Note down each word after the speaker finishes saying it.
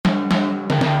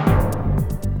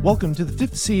Welcome to the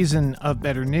fifth season of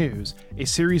Better News, a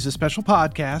series of special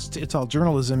podcasts It's All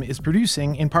Journalism is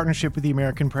producing in partnership with the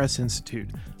American Press Institute.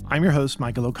 I'm your host,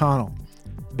 Michael O'Connell.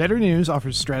 Better News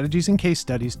offers strategies and case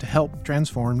studies to help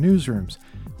transform newsrooms.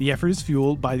 The effort is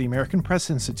fueled by the American Press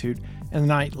Institute and the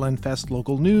Knight Lenfest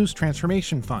Local News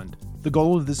Transformation Fund. The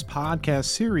goal of this podcast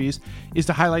series is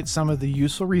to highlight some of the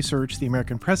useful research the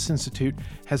American Press Institute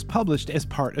has published as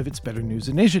part of its Better News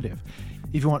initiative.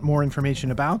 If you want more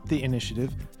information about the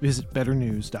initiative, visit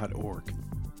betternews.org.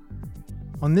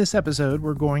 On this episode,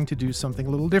 we're going to do something a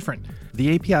little different.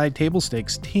 The API Table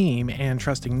Stakes team and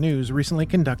Trusting News recently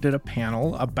conducted a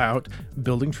panel about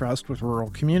building trust with rural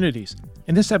communities.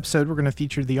 In this episode, we're going to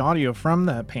feature the audio from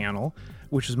that panel,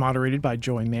 which is moderated by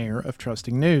Joy Mayer of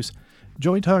Trusting News.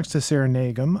 Joy talks to Sarah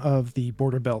Nagum of the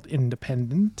Border Belt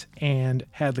Independent and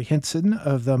Hadley Hinson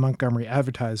of the Montgomery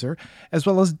Advertiser, as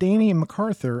well as Danny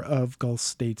MacArthur of Gulf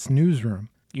States Newsroom.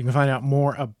 You can find out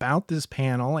more about this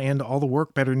panel and all the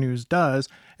work Better News does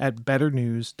at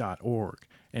betternews.org.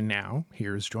 And now,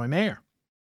 here's Joy Mayer.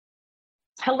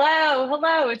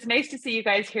 Hello. It's nice to see you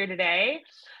guys here today.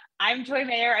 I'm Joy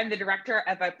Mayer. I'm the director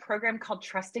of a program called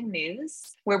Trusting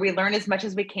News, where we learn as much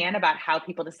as we can about how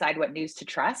people decide what news to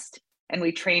trust. And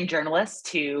we train journalists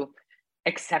to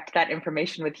accept that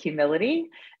information with humility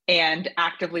and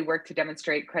actively work to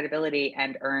demonstrate credibility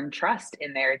and earn trust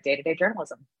in their day-to-day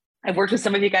journalism. I've worked with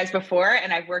some of you guys before,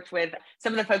 and I've worked with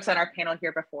some of the folks on our panel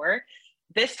here before.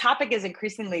 This topic is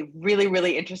increasingly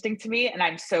really interesting to me, and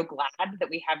I'm so glad that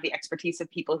we have the expertise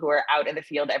of people who are out in the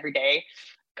field every day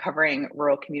covering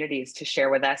rural communities to share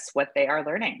with us what they are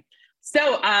learning.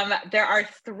 So there are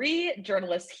three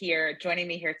journalists here joining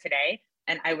me here today,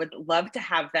 and I would love to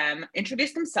have them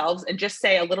introduce themselves and just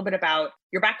say a little bit about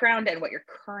your background and what your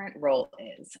current role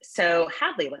is. So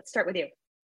Hadley, let's start with you.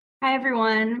 Hi,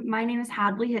 everyone. My name is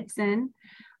Hadley Hinson.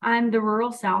 I'm the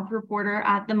Rural South reporter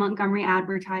at the Montgomery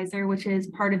Advertiser, which is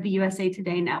part of the USA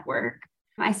Today network.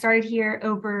 I started here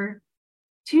over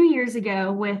 2 years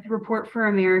ago with Report for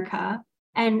America.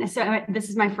 And so this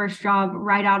is my first job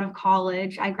right out of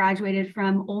college. I graduated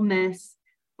from Ole Miss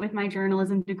with my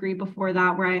journalism degree before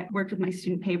that, where I worked with my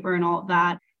student paper and all of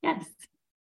that. Yes.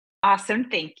 Awesome.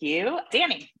 Thank you.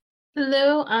 Danny.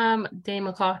 Hello, I'm Danny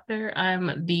MacArthur.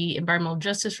 I'm the environmental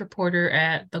justice reporter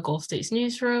at the Gulf States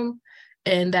Newsroom.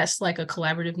 And that's like a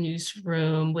collaborative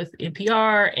newsroom with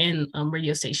NPR and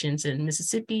radio stations in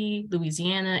Mississippi,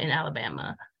 Louisiana, and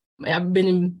Alabama. I've been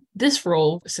in this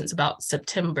role since about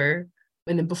September.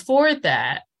 And then before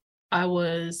that, I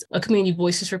was a community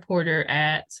voices reporter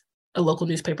at a local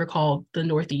newspaper called the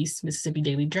Northeast Mississippi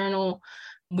Daily Journal.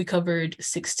 We covered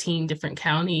 16 different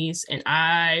counties, and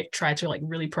I tried to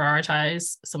really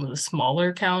prioritize some of the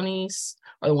smaller counties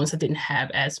or the ones that didn't have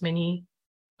as many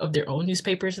of their own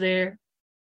newspapers there.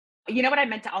 You know what I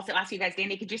meant to also ask you guys,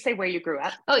 Danny, could you say where you grew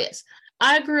up? Oh, yes.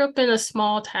 I grew up in a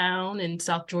small town in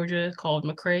South Georgia called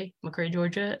McRae,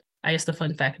 Georgia. I guess the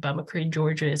fun fact about McRae,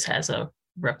 Georgia is it has a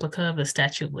replica of the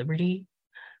Statue of Liberty,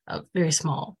 very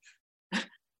small.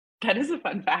 That is a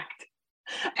fun fact.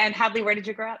 And Hadley, where did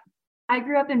you grow up? I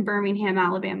grew up in Birmingham,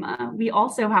 Alabama. We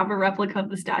also have a replica of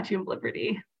the Statue of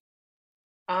Liberty.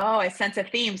 Oh, I sense a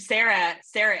theme. Sarah,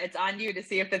 it's on you to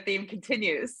see if the theme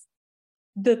continues.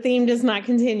 The theme does not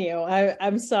continue.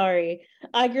 I'm sorry.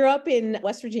 I grew up in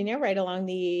West Virginia, right along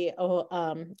the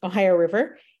Ohio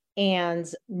River. And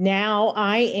now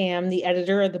I am the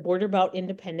editor of the Border Belt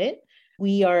Independent.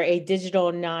 We are a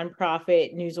digital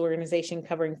nonprofit news organization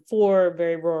covering 4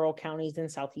 very rural counties in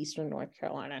southeastern North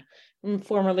Carolina. I'm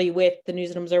formerly with the News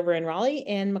and Observer in Raleigh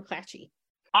and McClatchy.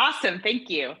 Awesome.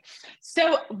 Thank you.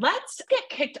 So let's get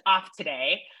kicked off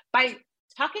today by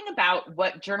talking about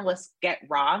what journalists get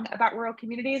wrong about rural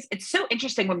communities. It's so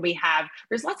interesting when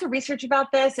there's lots of research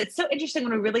about this. It's so interesting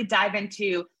when we really dive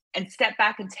into and step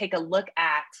back and take a look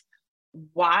at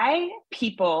why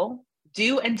people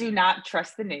do and do not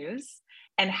trust the news,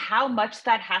 and how much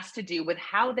that has to do with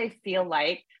how they feel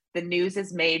like the news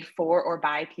is made for or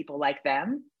by people like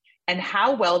them, and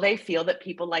how well they feel that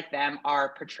people like them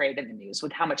are portrayed in the news,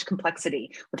 with how much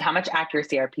complexity, with how much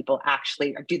accuracy are people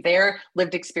actually, or do their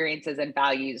lived experiences and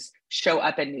values show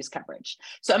up in news coverage.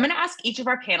 So I'm going to ask each of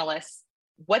our panelists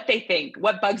what they think,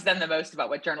 what bugs them the most about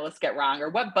what journalists get wrong, or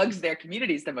what bugs their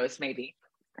communities the most, maybe.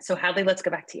 So Hadley, let's go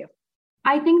back to you.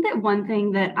 I think that one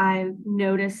thing that I've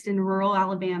noticed in rural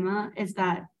Alabama is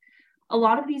that a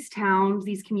lot of these towns,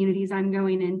 these communities I'm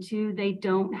going into, they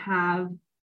don't have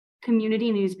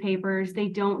community newspapers. They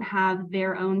don't have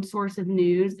their own source of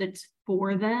news that's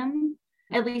for them,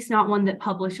 at least not one that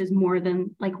publishes more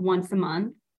than once a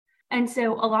month. And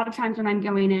so a lot of times when I'm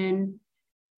going in,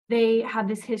 they have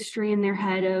this history in their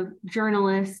head of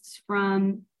journalists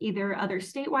from either other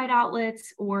statewide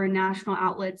outlets or national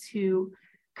outlets who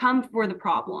come for the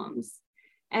problems.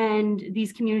 And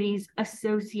these communities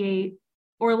associate,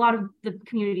 or a lot of the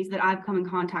communities that I've come in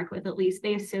contact with, at least,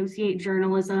 they associate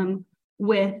journalism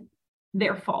with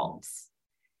their faults.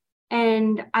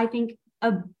 And I think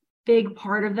a big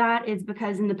part of that is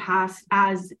because in the past,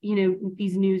 as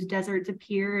these news deserts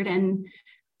appeared and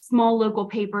small local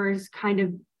papers kind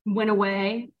of went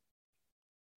away,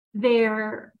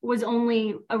 there was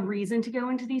only a reason to go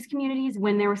into these communities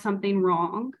when there was something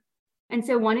wrong. And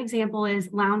so one example is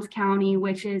Lowndes County,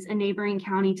 which is a neighboring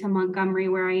county to Montgomery,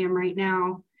 where I am right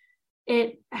now.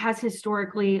 It has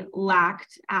historically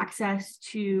lacked access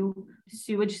to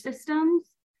sewage systems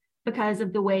because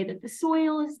of the way that the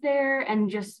soil is there and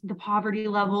just the poverty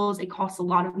levels. It costs a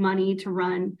lot of money to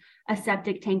run a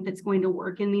septic tank that's going to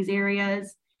work in these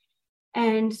areas.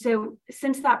 And so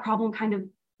since that problem kind of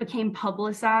became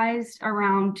publicized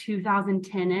around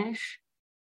 2010-ish,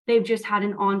 they've just had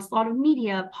an onslaught of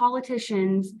media,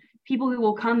 politicians, people who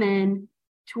will come in,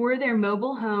 tour their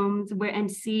mobile homes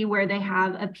and see where they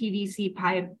have a PVC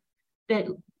pipe that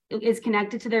is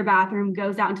connected to their bathroom,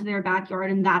 goes out into their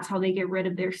backyard, and that's how they get rid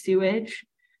of their sewage.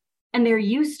 And they're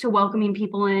used to welcoming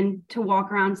people in to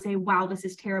walk around and say, wow, this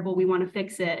is terrible, we want to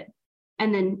fix it.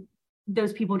 And then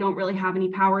those people don't really have any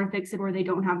power to fix it, or they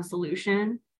don't have a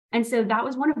solution. And so that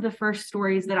was one of the first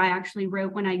stories that I actually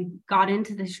wrote when I got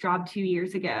into this job 2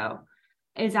 years ago,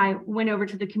 is I went over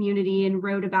to the community and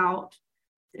wrote about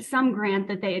some grant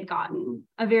that they had gotten,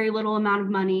 a very little amount of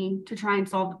money to try and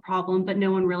solve the problem, but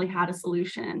no one really had a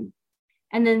solution.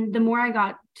 And then the more I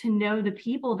got to know the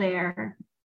people there,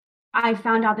 I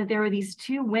found out that there were these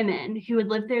two women who had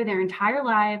lived there their entire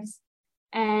lives,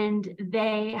 and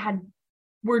they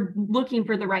were looking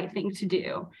for the right thing to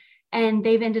do. And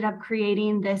they've ended up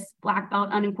creating this Black Belt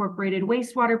unincorporated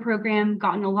wastewater program,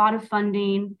 gotten a lot of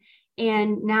funding.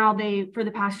 And now for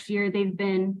the past year, they've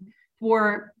been,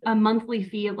 for a monthly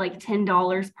fee of like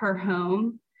 $10 per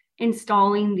home,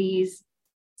 installing these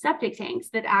septic tanks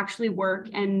that actually work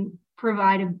and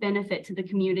provide a benefit to the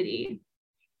community.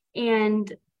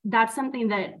 And that's something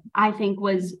that I think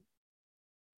was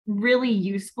really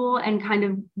useful, and kind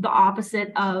of the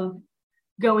opposite of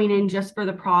going in just for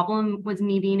the problem was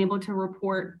me being able to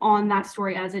report on that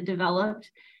story as it developed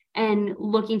and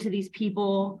looking to these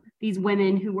people, these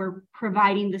women who were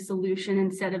providing the solution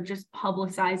instead of just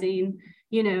publicizing,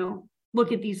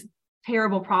 look at these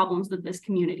terrible problems that this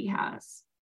community has.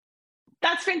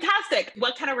 That's fantastic.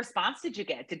 What kind of response did you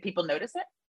get? Did people notice it?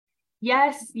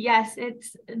 Yes,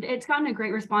 it's gotten a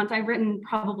great response. I've written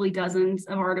probably dozens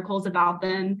of articles about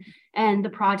them and the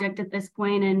project at this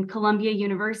point, and Columbia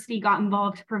University got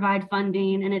involved to provide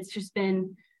funding, and it's just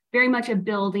been very much a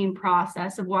building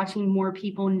process of watching more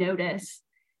people notice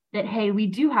that, hey, we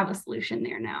do have a solution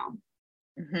there now.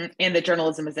 Mm-hmm. And the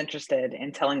journalism is interested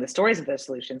in telling the stories of those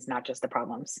solutions, not just the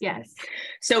problems. Yes.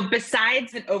 So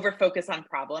besides an over-focus on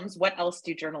problems, what else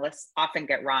do journalists often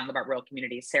get wrong about rural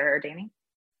communities? Sarah or Danny?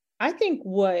 I think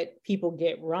what people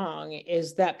get wrong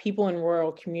is that people in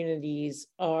rural communities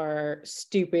are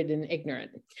stupid and ignorant.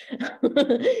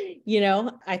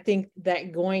 I think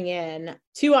that going in,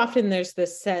 too often there's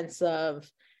this sense of,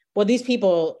 well, these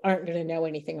people aren't going to know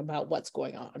anything about what's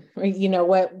going on,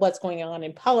 or, what's going on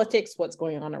in politics, what's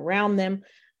going on around them.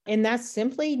 And that's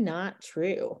simply not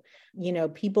true.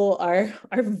 People are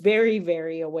very,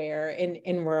 very aware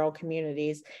in rural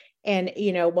communities. And,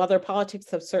 while their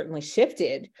politics have certainly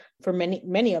shifted for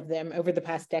many of them over the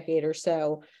past decade or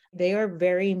so, they are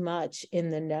very much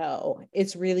in the know.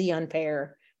 It's really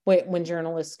unfair when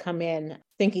journalists come in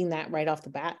thinking that right off the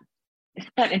bat.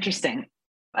 That's interesting.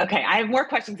 Okay, I have more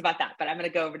questions about that, but I'm going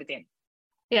to go over to Dan.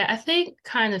 Yeah, I think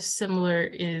kind of similar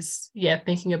is,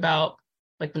 thinking about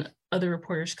like when other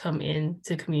reporters come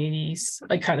into communities,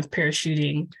 like kind of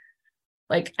parachuting,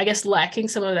 like, I guess lacking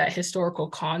some of that historical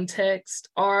context,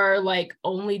 or like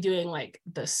only doing like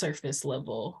the surface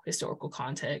level historical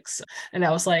context. And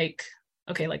I was like,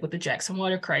 okay, like with the Jackson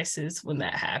water crisis, when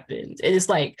that happened, it is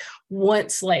like,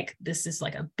 once like this is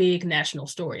like a big national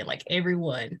story and like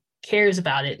everyone cares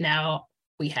about it, now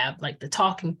we have like the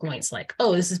talking points like,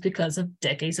 oh, this is because of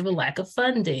decades of a lack of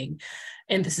funding,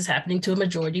 and this is happening to a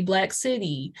majority Black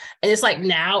city. And it's like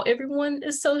now everyone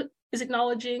is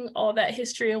acknowledging all that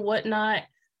history and whatnot,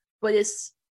 but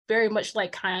it's very much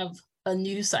like kind of a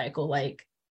news cycle. Like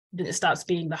then it stops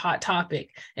being the hot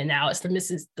topic, and now it's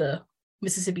the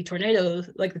Mississippi tornadoes,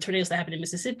 like the tornadoes that happened in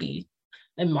Mississippi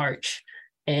in March,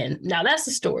 and now that's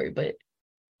the story. But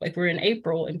like we're in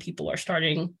April and people are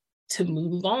starting to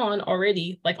move on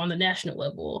already, like on the national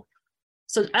level.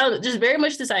 So I don't know, just very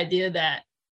much this idea that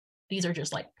these are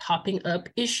just like popping up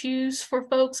issues for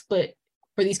folks, but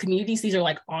for these communities, these are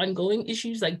like ongoing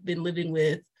issues, like been living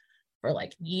with for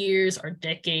like years or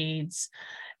decades.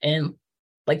 And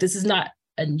like, this is not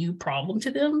a new problem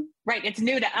to them. Right. It's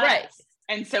new to us. Right.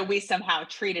 And so we somehow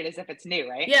treat it as if it's new,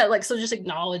 right? Yeah. Like, so just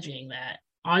acknowledging that,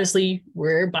 honestly,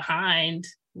 we're behind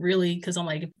really, because I'm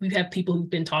like, we have people who've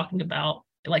been talking about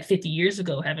like 50 years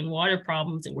ago having water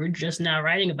problems and we're just now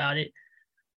writing about it.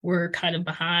 We're kind of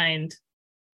behind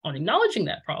on acknowledging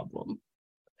that problem.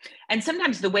 And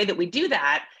sometimes the way that we do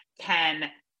that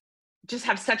can just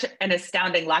have such an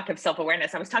astounding lack of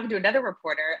self-awareness. I was talking to another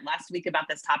reporter last week about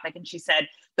this topic, and she said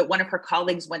that one of her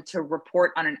colleagues went to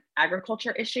report on an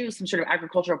agriculture issue, some sort of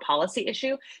agricultural policy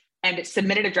issue, and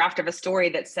submitted a draft of a story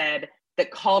that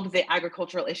called the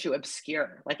agricultural issue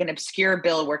obscure, like an obscure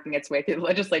bill working its way through the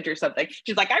legislature or something.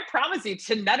 She's like, I promise you,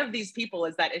 to none of these people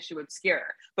is that issue obscure,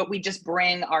 but we just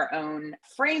bring our own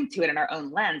frame to it and our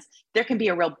own lens. There can be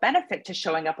a real benefit to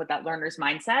showing up with that learner's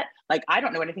mindset. Like, I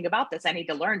don't know anything about this, I need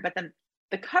to learn. But then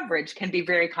the coverage can be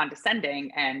very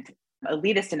condescending and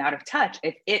elitist and out of touch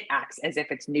if it acts as if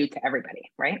it's new to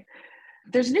everybody, right?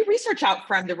 There's new research out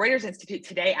from the Reuters Institute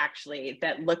today, actually,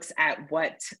 that looks at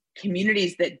what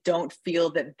communities that don't feel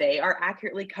that they are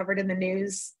accurately covered in the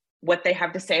news, what they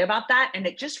have to say about that. And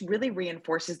it just really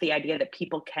reinforces the idea that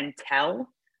people can tell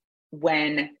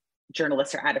when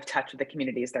journalists are out of touch with the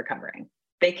communities they're covering.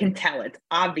 They can tell, it's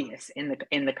obvious in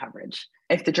the coverage.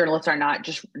 If the journalists are not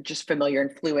just familiar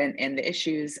and fluent in the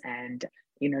issues and,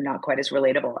 not quite as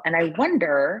relatable. And I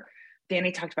wonder,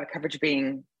 Danny talked about coverage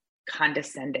being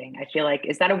condescending. I feel like,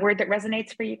 is that a word that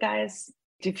resonates for you guys?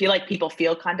 Do you feel like people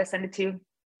feel condescended to?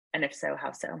 And if so,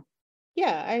 how so?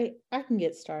 Yeah, I can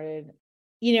get started.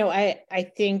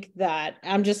 I think that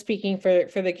I'm just speaking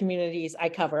for the communities I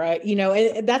cover.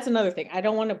 And that's another thing. I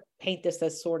don't want to paint this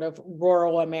as sort of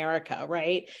rural America,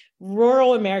 right?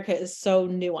 Rural America is so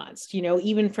nuanced,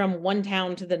 even from one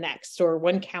town to the next or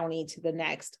one county to the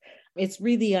next. It's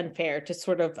really unfair to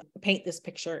sort of paint this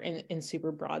picture in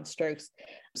super broad strokes.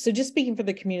 So just speaking for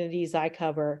the communities I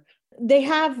cover, they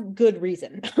have good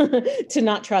reason to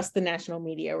not trust the national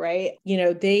media, right?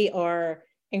 They are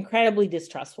incredibly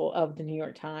distrustful of the New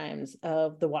York Times,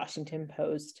 of the Washington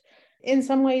Post, in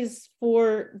some ways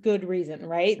for good reason,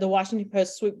 right? The Washington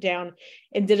Post swooped down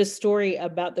and did a story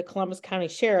about the Columbus County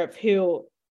Sheriff who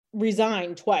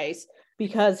resigned twice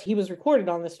because he was recorded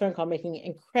on this phone call making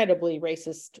incredibly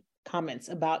racist comments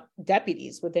about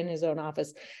deputies within his own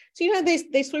office. So,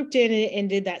 they swooped in and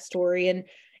did that story, and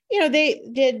they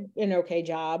did an okay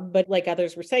job, but like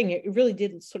others were saying, it really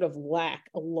did sort of lack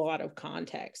a lot of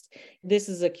context. This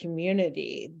is a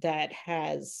community that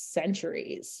has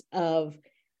centuries of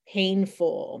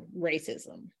painful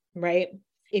racism, right?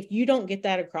 If you don't get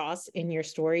that across in your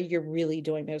story, you're really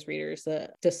doing those readers a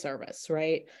disservice,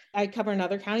 right? I cover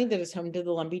another county that is home to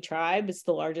the Lumbee tribe. It's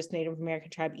the largest Native American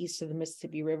tribe east of the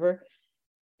Mississippi River.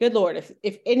 Good Lord,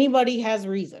 if anybody has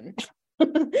reason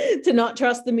to not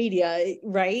trust the media,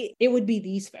 right, it would be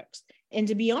these folks. And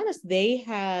to be honest, they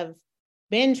have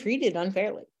been treated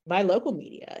unfairly by local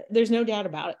media. There's no doubt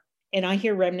about it. And I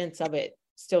hear remnants of it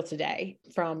still today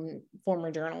from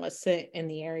former journalists in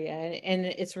the area. And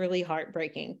it's really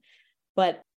heartbreaking.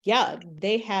 But yeah,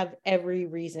 they have every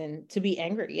reason to be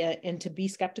angry and to be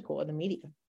skeptical of the media.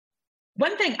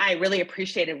 One thing I really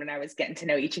appreciated when I was getting to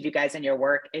know each of you guys in your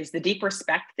work is the deep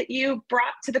respect that you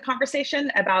brought to the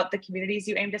conversation about the communities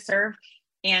you aim to serve,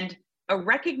 and a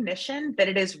recognition that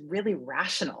it is really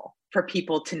rational for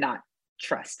people to not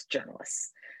trust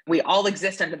journalists. We all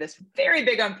exist under this very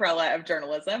big umbrella of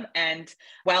journalism. And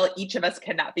while each of us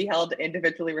cannot be held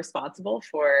individually responsible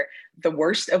for the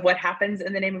worst of what happens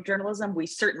in the name of journalism,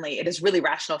 it is really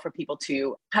rational for people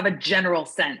to have a general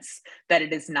sense that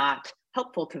it is not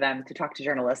helpful to them to talk to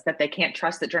journalists, that they can't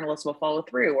trust that journalists will follow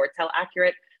through or tell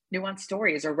accurate, nuanced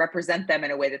stories or represent them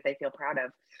in a way that they feel proud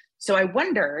of. So I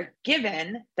wonder,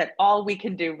 given that all we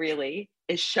can do really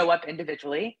is show up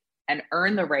individually and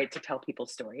earn the right to tell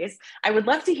people's stories, I would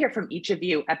love to hear from each of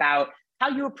you about how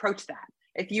you approach that.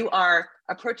 If you are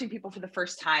approaching people for the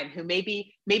first time who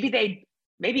maybe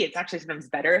it's actually sometimes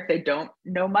better if they don't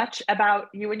know much about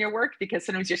you and your work, because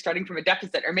sometimes you're starting from a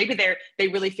deficit, or maybe they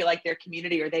really feel like their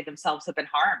community or they themselves have been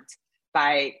harmed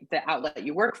by the outlet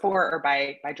you work for or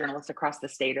by journalists across the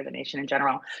state or the nation in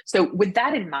general. So with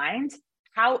that in mind,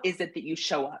 how is it that you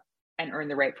show up and earn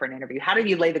the right for an interview? How do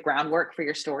you lay the groundwork for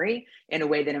your story in a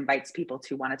way that invites people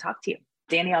to want to talk to you?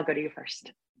 Danny, I'll go to you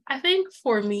first. I think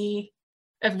for me,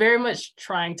 I'm very much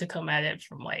trying to come at it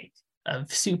from like a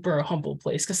super humble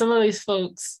place, because some of these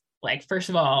folks, like, first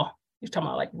of all, you're talking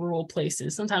about like rural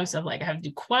places. Sometimes stuff like I have to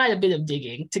do quite a bit of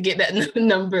digging to get that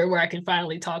number where I can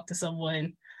finally talk to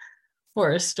someone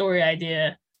for a story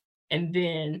idea. And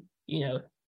then,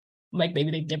 like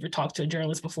maybe they've never talked to a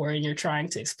journalist before and you're trying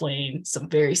to explain some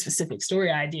very specific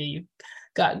story idea you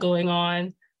got going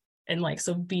on. And like,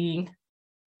 so being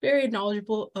very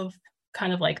knowledgeable of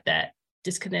kind of like that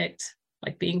disconnect,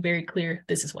 like being very clear,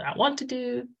 this is what I want to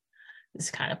do. This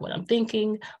is kind of what I'm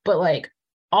thinking. But like,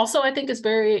 also I think it's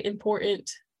very important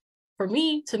for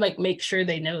me to like make sure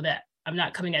they know that I'm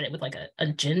not coming at it with like an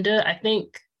agenda. I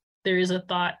think there is a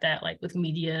thought that like with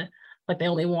media, like they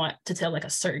only want to tell like a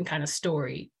certain kind of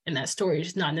story, and that story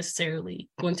is not necessarily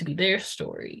going to be their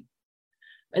story.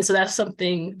 And so that's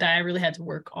something that I really had to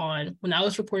work on when I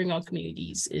was reporting on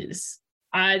communities. Is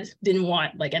I didn't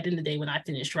want, like at the end of the day, when I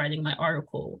finished writing my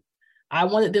article, I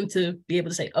wanted them to be able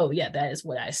to say, oh yeah, that is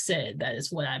what I said, that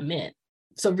is what I meant.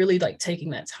 So really like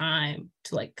taking that time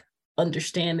to like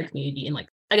understand the community and like,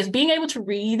 I guess being able to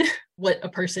read what a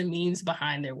person means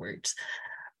behind their words,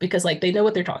 because like they know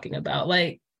what they're talking about.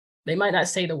 Like they might not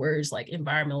say the words like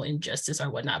environmental injustice or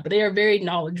whatnot, but they are very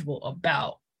knowledgeable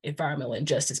about environmental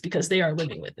injustice because they are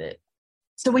living with it.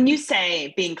 So when you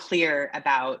say being clear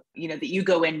about, that you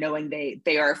go in knowing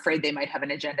they are afraid they might have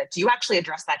an agenda, do you actually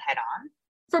address that head on?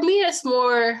 For me, it's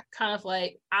more kind of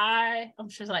like, I'm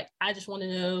just like, I just want to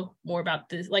know more about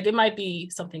this. Like, it might be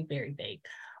something very vague.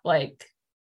 Like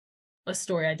a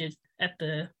story I did at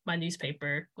my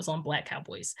newspaper was on Black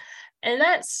cowboys. And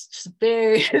that's just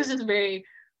it's just a very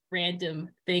random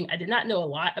thing. I did not know a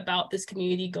lot about this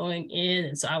community going in.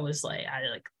 And so I was like, I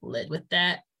like led with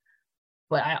that.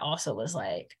 But I also was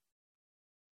like,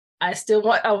 I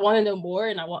want to know more,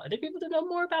 and I want other people to know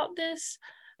more about this.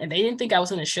 And they didn't think I was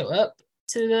going to show up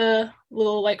to the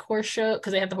little like horse show,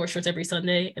 because they have the horse shows every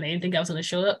Sunday, and they didn't think I was going to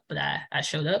show up, but I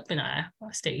showed up and I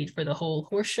stayed for the whole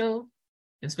horse show.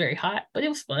 It was very hot, but it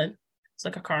was fun. It's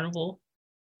like a carnival.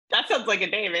 That sounds like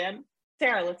a day, man.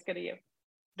 Sarah, let's go to you.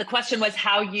 The question was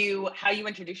how you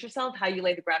introduce yourself, how you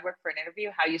lay the groundwork for an interview,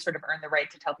 how you sort of earn the right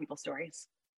to tell people stories.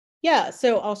 Yeah,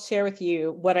 so I'll share with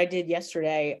you what I did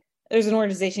yesterday. There's an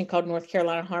organization called North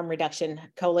Carolina Harm Reduction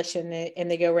Coalition, and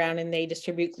they go around and they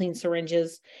distribute clean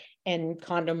syringes and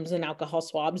condoms and alcohol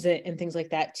swabs and things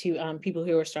like that to people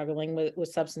who are struggling with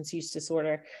substance use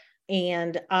disorder.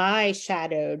 And I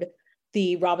shadowed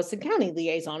the Robeson County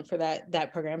liaison for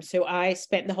that program. So I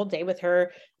spent the whole day with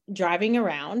her driving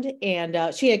around,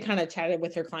 and she had kind of chatted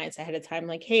with her clients ahead of time,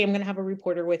 like, hey, I'm going to have a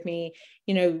reporter with me,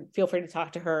 feel free to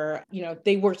talk to her.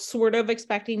 They were sort of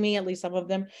expecting me, at least some of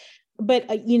them. But,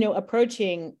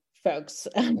 approaching folks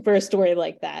for a story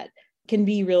like that can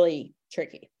be really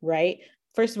tricky, right?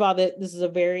 First of all, this is a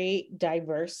very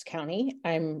diverse county.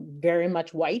 I'm very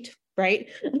much white, right?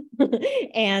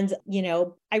 And,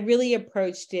 I really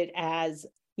approached it as,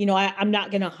 I'm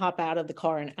not going to hop out of the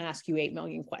car and ask you 8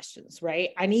 million questions, right?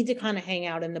 I need to kind of hang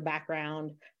out in the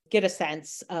background, get a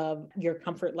sense of your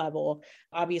comfort level.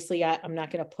 Obviously, I'm not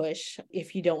going to push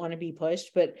if you don't want to be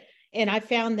pushed, and I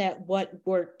found that what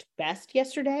worked best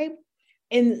yesterday,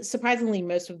 and surprisingly,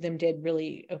 most of them did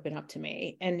really open up to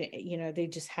me. And, they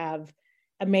just have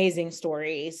amazing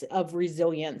stories of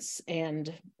resilience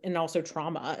and also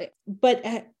trauma. But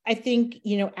I think,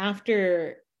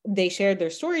 after they shared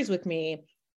their stories with me,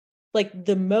 like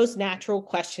the most natural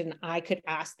question I could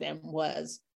ask them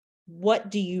was,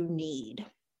 what do you need,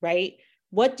 right?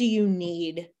 What do you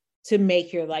need to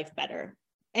make your life better?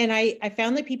 And I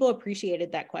found that people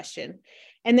appreciated that question.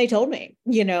 And they told me,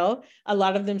 a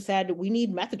lot of them said, we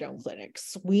need methadone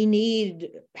clinics. We need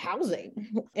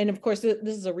housing. And of course, this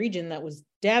is a region that was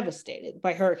devastated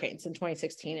by hurricanes in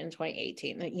 2016 and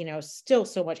 2018. Still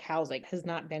so much housing has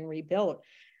not been rebuilt.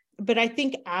 But I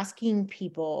think asking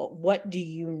people, what do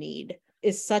you need,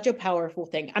 is such a powerful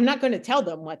thing. I'm not going to tell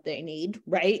them what they need,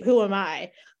 right? Who am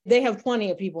I? They have plenty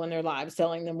of people in their lives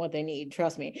telling them what they need,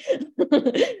 trust me.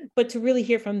 But to really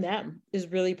hear from them is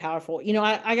really powerful.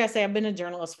 I gotta say, I've been a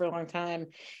journalist for a long time,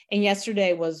 and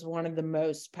yesterday was one of the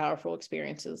most powerful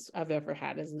experiences I've ever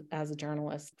had as a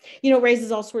journalist. It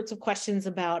raises all sorts of questions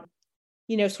about,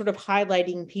 sort of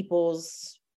highlighting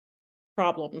people's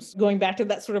problems, going back to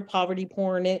that sort of poverty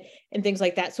porn and things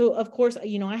like that. So of course,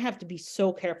 I have to be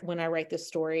so careful when I write this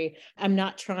story. I'm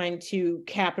not trying to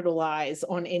capitalize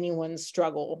on anyone's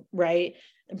struggle, right?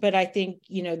 But I think,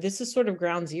 this is sort of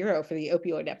ground zero for the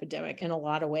opioid epidemic in a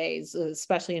lot of ways,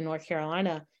 especially in North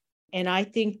Carolina. And I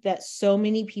think that so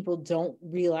many people don't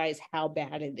realize how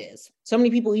bad it is. So many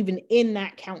people, even in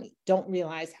that county, don't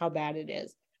realize how bad it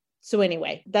is. So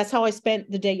anyway, that's how I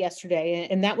spent the day yesterday.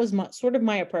 And that was sort of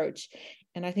my approach.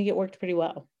 And I think it worked pretty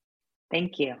well.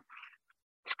 Thank you.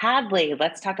 Hadley,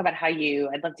 let's talk about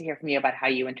I'd love to hear from you about how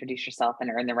you introduce yourself and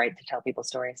earn the right to tell people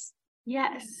stories.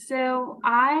 Yes. So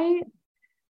I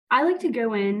like to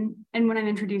go in, and when I'm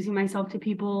introducing myself to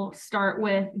people, start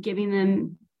with giving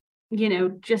them,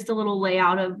 just a little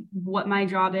layout of what my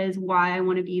job is, why I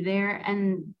want to be there,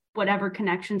 and whatever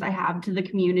connections I have to the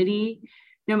community,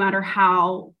 no matter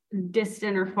how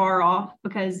distant or far off,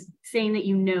 because saying that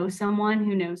you know someone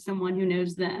who knows someone who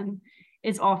knows them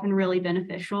is often really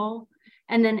beneficial.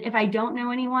 And then if I don't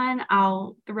know anyone,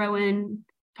 I'll throw in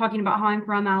talking about how I'm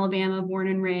from Alabama, born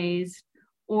and raised,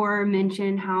 or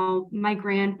mention how my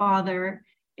grandfather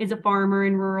is a farmer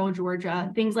in rural Georgia,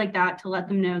 things like that, to let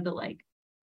them know that like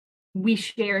we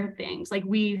share things, like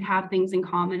we have things in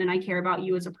common, and I care about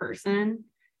you as a person.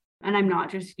 And I'm not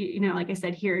just, like I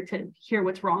said, here to hear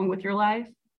what's wrong with your life.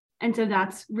 And so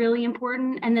that's really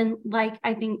important. And then, like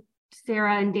I think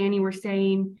Sarah and Danny were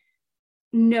saying,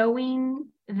 knowing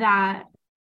that,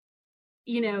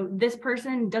 this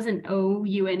person doesn't owe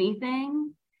you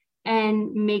anything,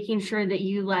 and making sure that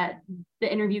you let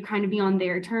the interview kind of be on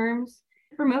their terms.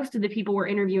 For most of the people we're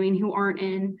interviewing who aren't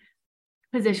in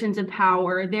positions of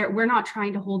power, we're not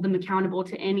trying to hold them accountable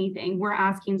to anything. We're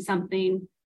asking something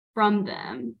from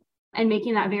them and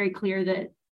making that very clear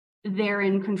that they're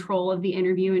in control of the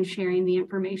interview and sharing the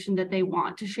information that they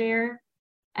want to share.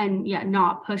 And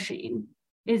not pushing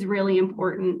is really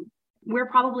important. We're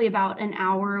probably about an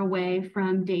hour away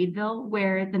from Dadeville,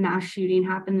 where the mass shooting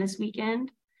happened this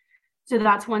weekend. So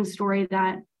that's one story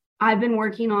that I've been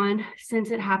working on since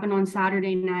it happened on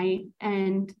Saturday night.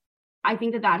 And I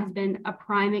think that has been a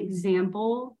prime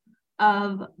example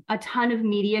of a ton of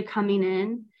media coming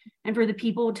in, and for the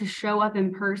people to show up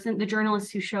in person, the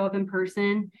journalists who show up in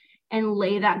person and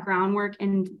lay that groundwork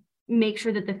and make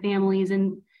sure that the families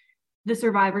and the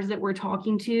survivors that we're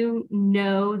talking to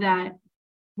know that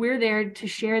we're there to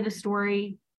share the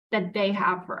story that they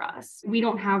have for us. We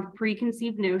don't have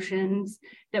preconceived notions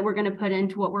that we're going to put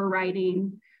into what we're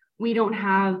writing. We don't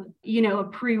have, a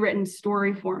pre-written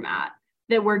story format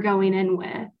that we're going in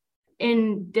with.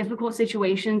 In difficult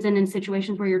situations and in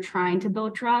situations where you're trying to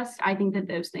build trust, I think that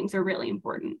those things are really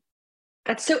important.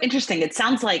 That's so interesting. It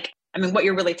sounds like, what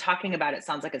you're really talking about, it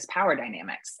sounds like it's power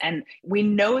dynamics. And we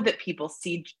know that people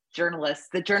see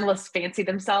journalists fancy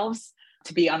themselves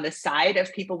to be on the side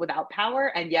of people without power,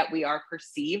 and yet we are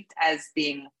perceived as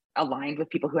being aligned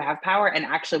with people who have power. And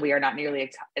actually, we are not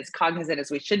nearly as cognizant as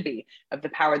we should be of the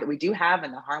power that we do have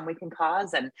and the harm we can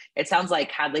cause. And it sounds like,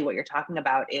 Hadley, what you're talking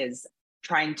about is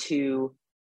trying to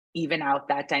even out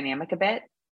that dynamic a bit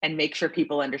and make sure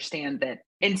people understand that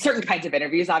in certain kinds of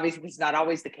interviews, obviously this is not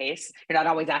always the case. You're not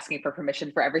always asking for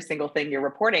permission for every single thing you're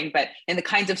reporting, but in the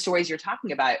kinds of stories you're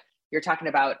talking about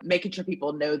making sure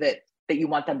people know that you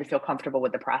want them to feel comfortable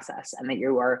with the process, and that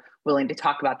you are willing to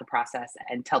talk about the process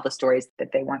and tell the stories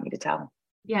that they want you to tell.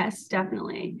 Yes,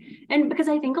 definitely. And because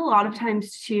I think a lot of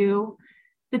times too,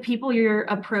 the people you're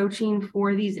approaching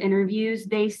for these interviews,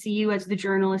 they see you as the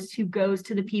journalist who goes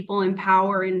to the people in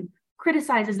power and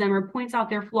criticizes them or points out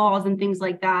their flaws and things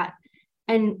like that.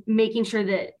 And making sure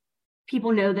that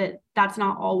people know that that's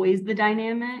not always the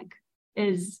dynamic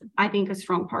is, I think, a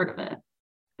strong part of it.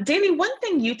 Danny, one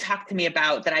thing you talked to me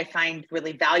about that I find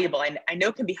really valuable, and I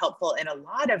know can be helpful in a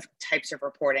lot of types of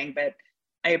reporting, but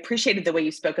I appreciated the way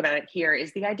you spoke about it here,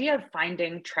 is the idea of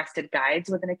finding trusted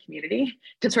guides within a community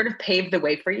to sort of pave the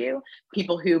way for you,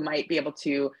 people who might be able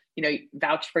to,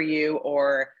 vouch for you,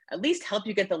 or at least help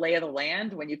you get the lay of the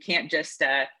land when you can't just,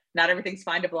 not everything's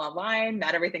findable online,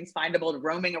 not everything's findable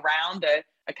roaming around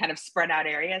a kind of spread out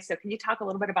area. So can you talk a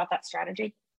little bit about that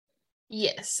strategy?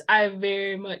 Yes, I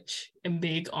very much am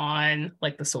big on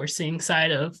like the sourcing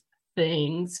side of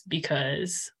things,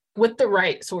 because with the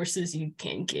right sources, you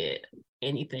can get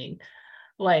anything.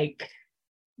 Like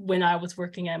when I was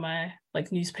working at my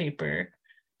newspaper,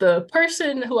 the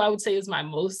person who I would say is my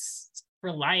most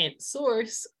reliant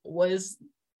source was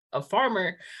a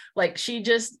farmer. Like she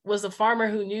just was a farmer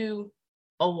who knew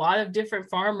a lot of different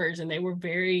farmers, and they were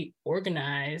very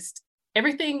organized.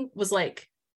 Everything was like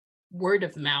word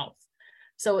of mouth.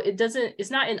 So it's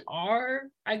not in our,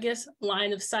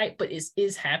 line of sight, but it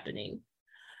is happening.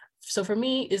 So for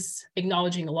me, is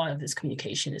acknowledging a lot of this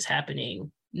communication is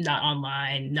happening, not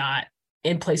online, not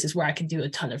in places where I can do a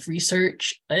ton of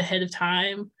research ahead of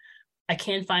time. I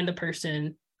can find the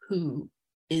person who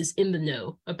is in the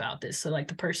know about this. So like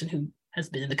the person who has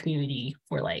been in the community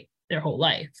for like their whole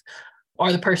life,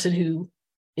 or the person who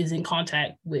is in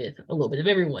contact with a little bit of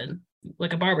everyone,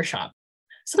 like a barbershop.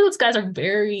 Some of those guys are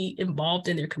very involved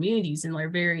in their communities and are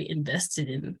very invested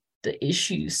in the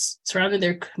issues surrounding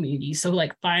their communities. So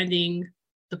like finding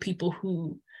the people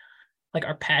who like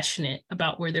are passionate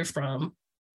about where they're from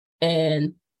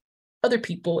and other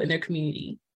people in their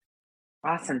community.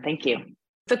 Awesome. Thank you.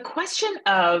 The question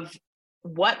of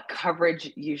what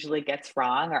coverage usually gets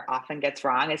wrong or often gets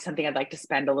wrong is something I'd like to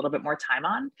spend a little bit more time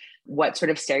on. What sort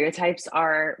of stereotypes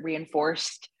are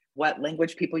reinforced, what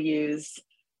language people use.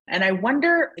 And I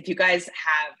wonder if you guys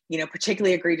have,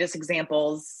 particularly egregious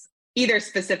examples, either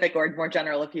specific or more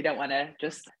general, if you don't want to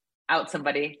just out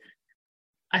somebody.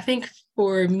 I think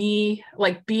for me,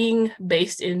 like being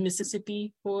based in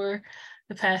Mississippi for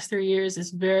the past 3 years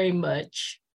is very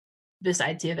much this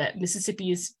idea that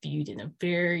Mississippi is viewed in a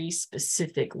very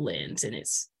specific lens, and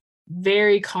it's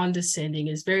very condescending.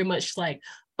 It's very much like,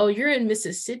 oh, you're in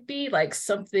Mississippi, like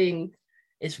something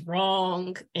is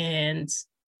wrong, and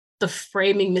the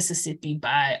framing Mississippi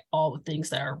by all the things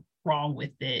that are wrong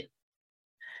with it,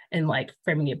 and like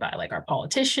framing it by like our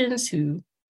politicians who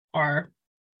are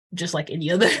just like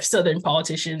any other Southern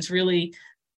politicians, really.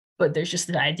 But there's just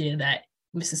the idea that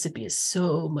Mississippi is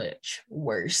so much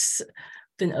worse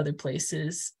than other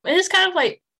places. And it's kind of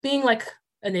like being like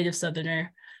a native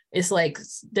Southerner. It's like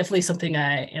definitely something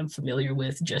I am familiar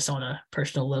with just on a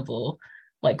personal level.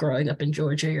 Like growing up in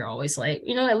Georgia, you're always like,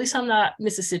 at least I'm not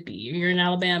Mississippi. You're in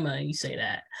Alabama, and you say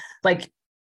that. Like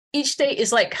each state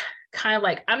is like kind of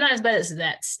like, I'm not as bad as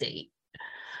that state.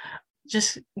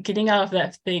 Just getting out of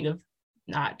that thing of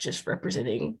not just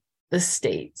representing the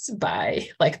states by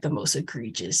like the most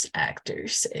egregious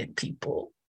actors and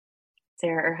people.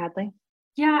 Sarah or Hadley?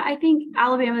 Yeah, I think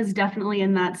Alabama is definitely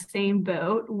in that same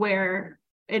boat where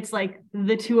it's like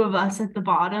the two of us at the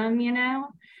bottom,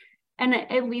 and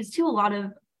it leads to a lot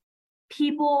of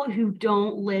people who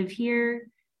don't live here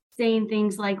saying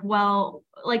things like, well,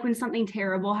 like when something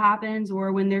terrible happens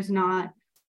or when there's not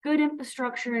good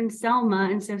infrastructure in Selma,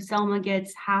 and so Selma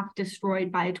gets half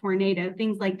destroyed by a tornado,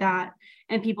 things like that.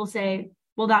 And people say,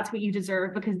 well, that's what you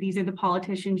deserve because these are the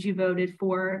politicians you voted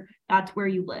for. That's where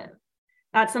you live.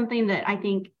 That's something that I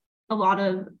think a lot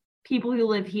of people who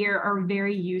live here are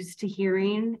very used to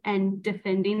hearing and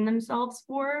defending themselves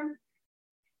for.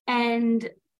 And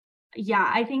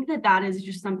yeah, I think that is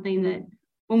just something that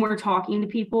when we're talking to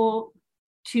people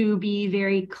to be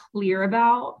very clear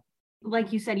about,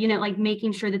 like you said, like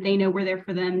making sure that they know we're there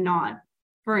for them, not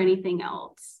for anything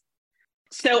else.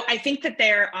 So I think that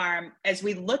there are, as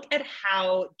we look at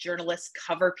how journalists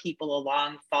cover people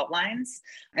along fault lines,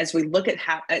 as we look at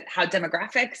how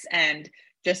demographics and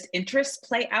just interests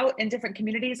play out in different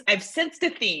communities, I've sensed a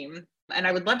theme, and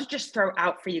I would love to just throw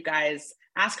out for you guys,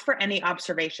 ask for any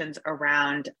observations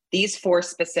around these 4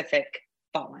 specific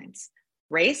fault lines: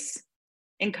 race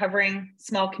in covering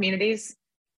small communities,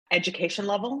 education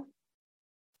level,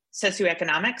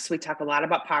 socioeconomics, we talk a lot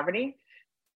about poverty,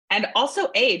 and also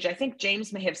age. I think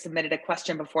James may have submitted a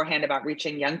question beforehand about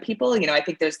reaching young people. I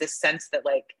think there's this sense that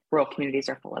like rural communities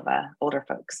are full of older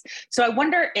folks. So I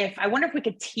wonder if we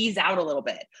could tease out a little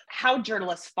bit how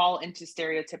journalists fall into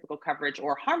stereotypical coverage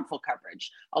or harmful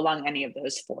coverage along any of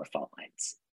those 4 fault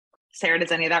lines. Sarah,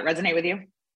 does any of that resonate with you?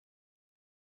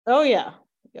 Oh yeah.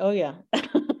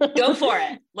 Go for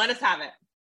it. Let us have it.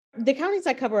 The counties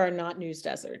I cover are not news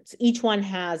deserts. Each one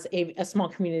has a small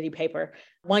community paper.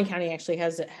 One county actually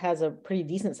has a pretty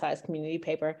decent sized community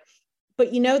paper,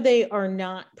 but they are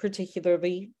not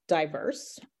particularly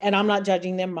diverse. And I'm not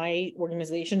judging them. My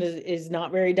organization is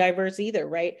not very diverse either,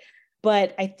 right?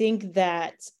 But I think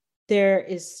that there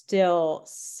is still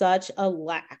such a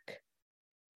lack,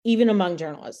 even among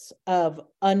journalists, of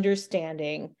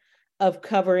understanding of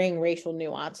covering racial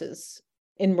nuances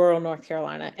in rural North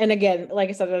Carolina. And again, like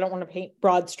I said, I don't want to paint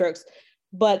broad strokes,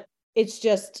 but it's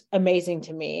just amazing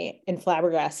to me and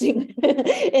flabbergasting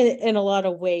in a lot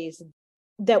of ways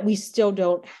that we still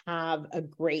don't have a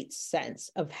great sense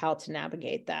of how to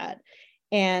navigate that.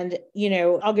 And,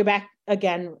 I'll go back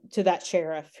again to that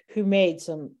sheriff who made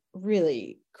some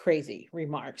really crazy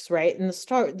remarks, right? And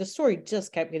the story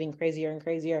just kept getting crazier and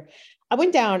crazier. I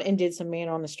went down and did some man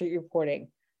on the street reporting.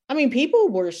 I mean, people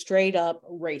were straight up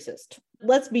racist.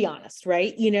 Let's be honest,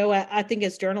 right? I think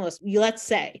as journalists, let's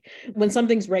say when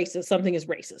something's racist, something is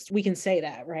racist. We can say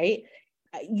that, right?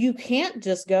 You can't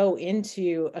just go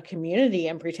into a community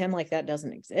and pretend like that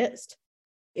doesn't exist.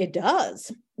 It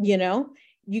does,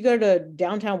 You go to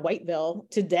downtown Whiteville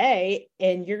today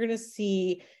and you're going to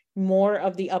see more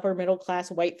of the upper middle class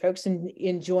white folks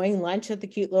enjoying lunch at the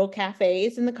cute little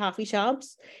cafes and the coffee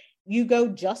shops. You go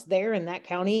just there in that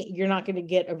county, you're not going to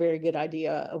get a very good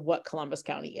idea of what Columbus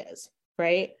County is,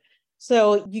 right?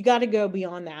 So you got to go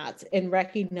beyond that and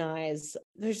recognize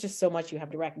there's just so much you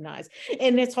have to recognize.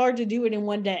 And it's hard to do it in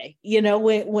one day,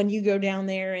 when you go down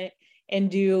there and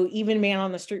do even man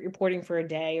on the street reporting for a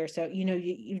day or so.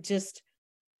 You just,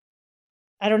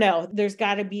 I don't know, there's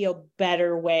got to be a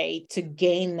better way to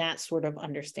gain that sort of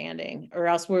understanding, or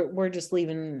else we're just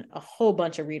leaving a whole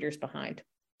bunch of readers behind.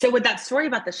 So with that story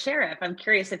about the sheriff, I'm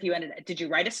curious if did you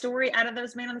write a story out of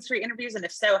those man on the street interviews? And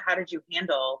if so, how did you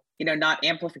handle, not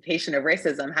amplification of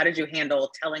racism? How did you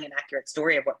handle telling an accurate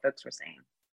story of what folks were saying?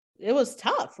 It was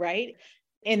tough, right?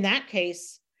 In that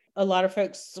case, a lot of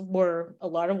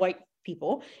white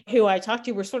people who I talked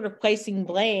to were sort of placing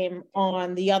blame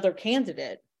on the other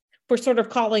candidate for sort of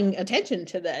calling attention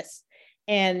to this.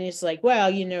 And it's like,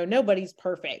 well, nobody's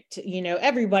perfect.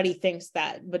 Everybody thinks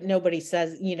that, but nobody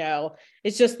says,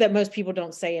 it's just that most people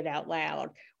don't say it out loud.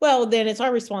 Well, then it's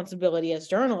our responsibility as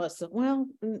journalists. Well,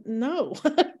 no,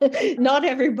 not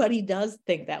everybody does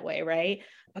think that way, right?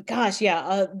 But gosh,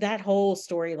 yeah, that whole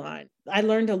storyline, I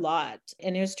learned a lot,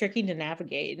 and it was tricky to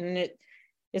navigate. And it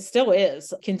still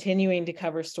is, continuing to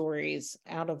cover stories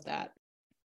out of that.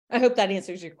 I hope that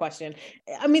answers your question.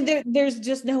 I mean, there's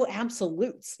just no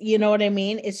absolutes. You know what I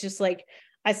mean? It's just like,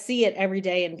 I see it every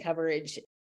day in coverage.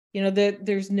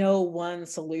 There's no one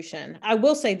solution. I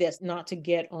will say this, not to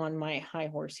get on my high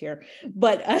horse here,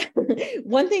 but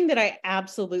one thing that I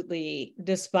absolutely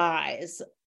despise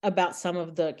about some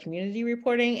of the community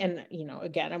reporting, and,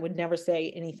 again, I would never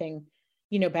say anything,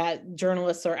 bad.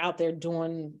 Journalists are out there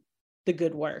doing the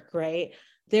good work, right?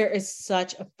 There is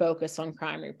such a focus on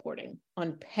crime reporting,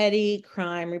 on petty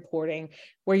crime reporting,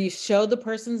 where you show the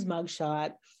person's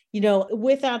mugshot,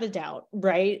 without a doubt,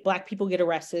 right? Black people get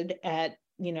arrested at,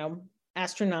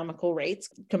 astronomical rates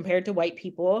compared to white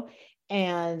people.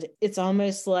 And it's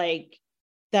almost like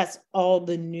that's all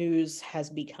the news has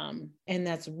become. And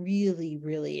that's really,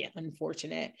 really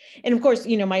unfortunate. And of course,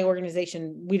 my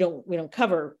organization, we don't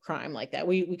cover crime like that.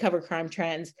 We cover crime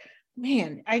trends.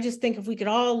 Man, I just think if we could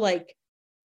all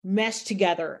mesh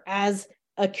together as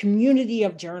a community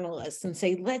of journalists and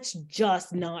say, let's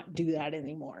just not do that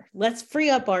anymore. Let's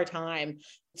free up our time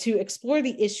to explore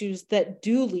the issues that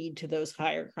do lead to those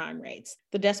higher crime rates,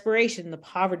 the desperation, the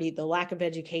poverty, the lack of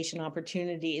education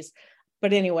opportunities.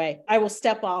 But anyway, I will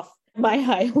step off my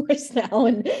high horse now,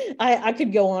 and I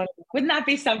could go on. Wouldn't that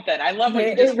be something? I love what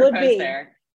you just proposed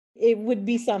there. It would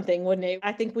be something, wouldn't it?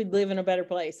 I think we'd live in a better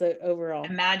place overall.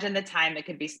 Imagine the time that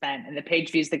could be spent and the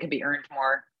page views that could be earned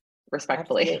more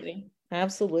respectfully.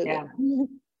 Absolutely. Yeah.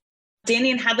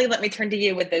 Danny and Hadley, let me turn to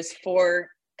you with those 4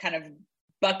 kind of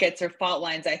buckets or fault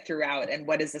lines I threw out, and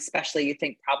what is especially you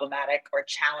think problematic or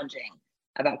challenging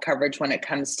about coverage when it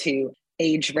comes to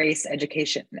age, race,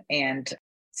 education, and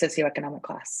socioeconomic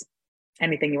class.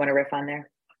 Anything you want to riff on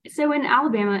there? So in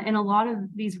Alabama, in a lot of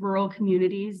these rural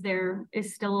communities, there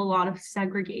is still a lot of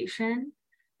segregation.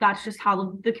 That's just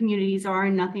how the communities are,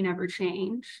 and nothing ever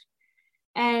changed.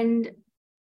 And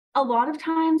a lot of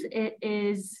times it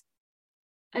is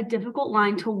a difficult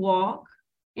line to walk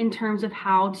in terms of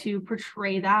how to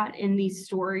portray that in these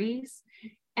stories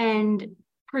and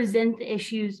present the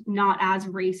issues not as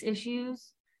race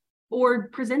issues, or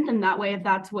present them that way if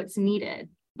that's what's needed.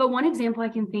 But one example I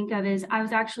can think of is I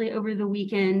was actually over the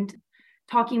weekend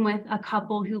talking with a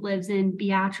couple who lives in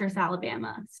Beatrice,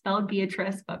 Alabama, spelled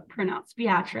Beatrice, but pronounced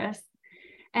Beatrice.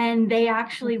 And they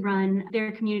actually run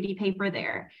their community paper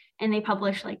there. And they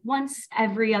publish once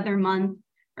every other month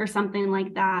or something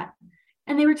like that.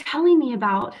 And they were telling me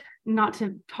about, not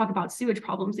to talk about sewage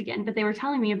problems again, but they were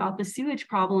telling me about the sewage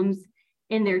problems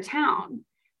in their town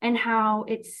and how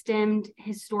it stemmed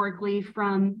historically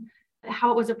from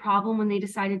how it was a problem when they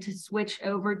decided to switch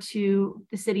over to,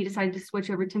 the city decided to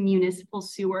switch over to municipal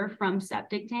sewer from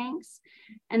septic tanks.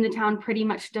 And the town pretty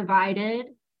much divided.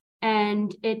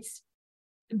 And it's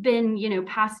been,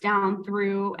 passed down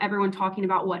through everyone talking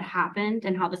about what happened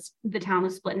and how the town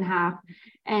was split in half,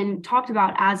 and talked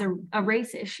about as a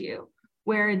race issue,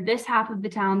 where this half of the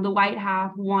town, the white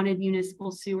half, wanted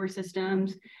municipal sewer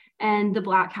systems and the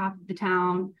black half of the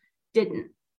town didn't.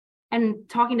 And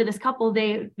talking to this couple,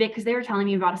 because they were telling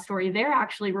me about a story they're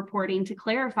actually reporting to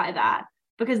clarify that,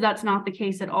 because that's not the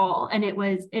case at all. And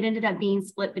it ended up being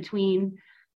split between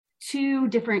 2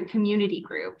 different community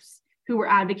groups who were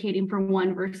advocating for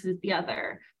one versus the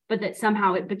other, but that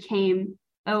somehow it became,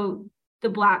 oh, the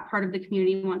black part of the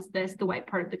community wants this, the white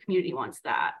part of the community wants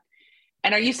that.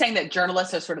 And are you saying that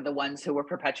journalists are sort of the ones who were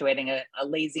perpetuating a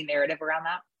lazy narrative around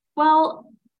that? Well,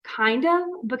 kind of,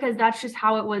 because that's just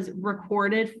how it was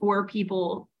recorded for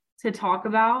people to talk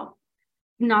about.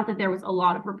 Not that there was a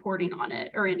lot of reporting on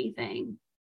it or anything.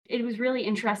 It was really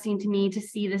interesting to me to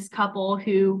see this couple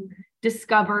who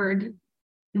discovered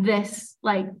this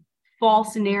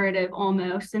false narrative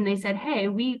almost. And they said, hey,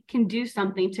 we can do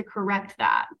something to correct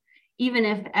that. even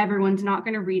if everyone's not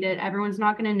going to read it, everyone's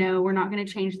not going to know, we're not going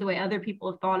to change the way other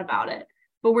people have thought about it,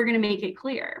 but we're going to make it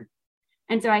clear.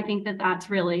 And so I think that that's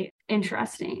really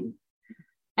interesting.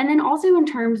 And then also in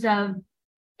terms of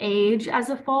age as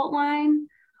a fault line,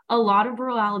 a lot of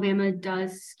rural Alabama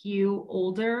does skew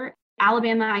older.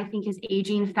 Alabama, I think, is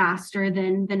aging faster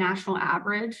than the national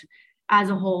average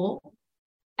as a whole.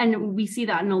 And we see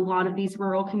that in a lot of these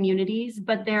rural communities,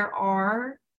 but there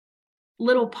are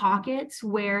little pockets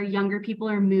where younger people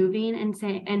are moving and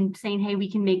saying, hey,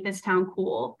 we can make this town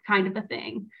cool, kind of a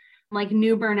thing. Like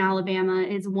New Bern, Alabama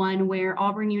is one where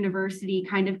Auburn University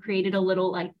kind of created a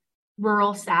little like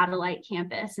rural satellite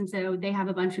campus. And so they have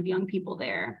a bunch of young people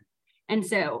there. And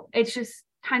so it's just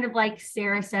kind of like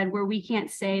Sarah said, where we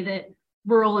can't say that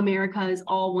rural America is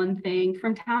all one thing.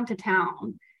 From town to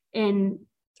town, in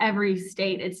every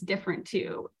state, it's different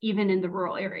too, even in the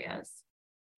rural areas.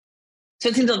 So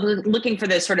it seems like looking for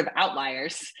those sort of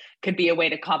outliers could be a way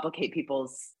to complicate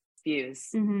people's views.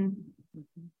 Mm-hmm.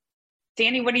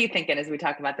 Danny, what are you thinking as we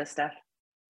talk about this stuff?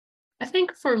 I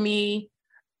think for me,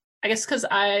 I guess because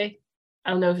I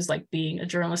don't know if it's like being a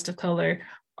journalist of color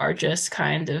or just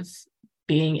kind of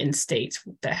being in states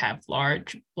that have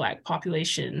large Black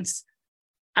populations.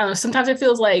 I don't know, sometimes it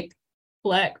feels like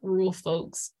Black rural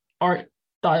folks aren't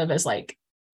thought of as like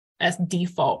as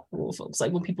default rural folks,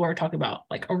 like when people are talking about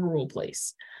like a rural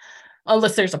place,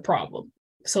 unless there's a problem.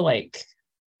 So like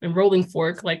in Rolling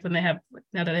Fork, like when now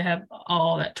that they have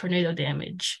all that tornado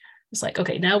damage, it's like,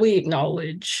 okay, now we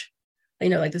acknowledge,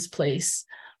 like this place.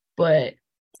 But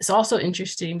it's also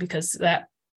interesting because that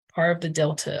part of the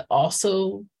Delta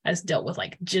also has dealt with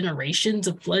like generations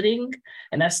of flooding.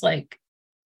 And that's like,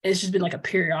 it's just been like a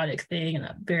periodic thing and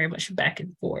a very much back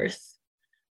and forth.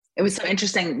 It was so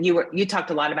interesting. You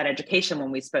talked a lot about education when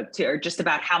we spoke to, or just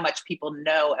about how much people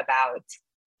know about,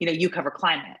 you cover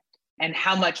climate, and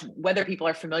how much, whether people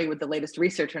are familiar with the latest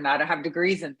research or not, or have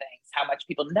degrees in things, how much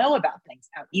people know about things,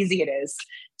 how easy it is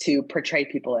to portray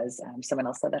people, as someone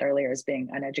else said that earlier, as being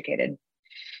uneducated.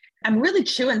 I'm really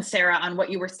chewing, Sarah, on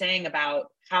what you were saying about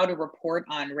how to report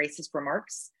on racist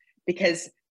remarks, because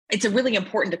it's really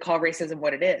important to call racism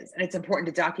what it is. And it's important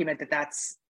to document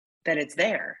that it's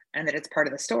there and that it's part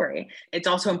of the story. It's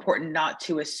also important not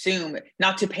to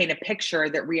paint a picture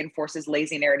that reinforces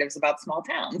lazy narratives about small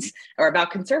towns or about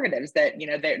conservatives that,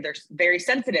 they're very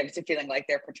sensitive to feeling like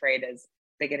they're portrayed as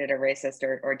bigoted or racist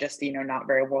or just, not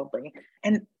very worldly.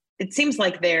 And it seems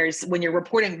like when you're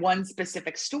reporting one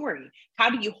specific story,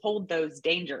 how do you hold those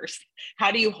dangers?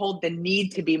 How do you hold the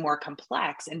need to be more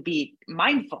complex and be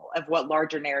mindful of what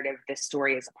larger narrative this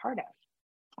story is a part of?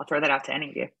 I'll throw that out to any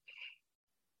of you.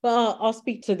 Well, I'll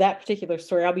speak to that particular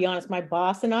story. I'll be honest, my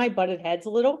boss and I butted heads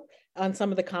a little on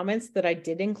some of the comments that I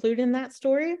did include in that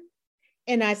story.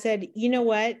 And I said, you know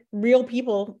what? Real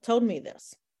people told me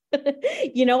this.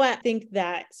 I think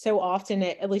that so often,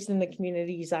 at least in the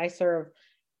communities I serve,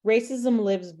 racism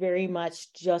lives very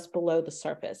much just below the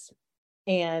surface,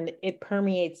 and it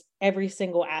permeates every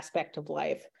single aspect of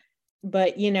life.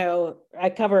 But, I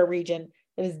cover a region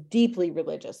that is deeply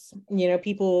religious.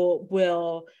 People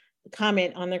will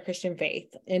comment on their Christian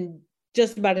faith in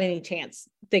just about any chance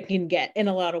they can get in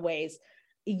a lot of ways.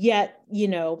 Yet,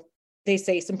 they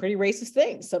say some pretty racist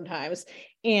things sometimes.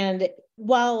 And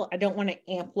while I don't want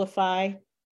to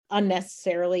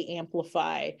unnecessarily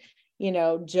amplify,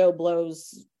 Joe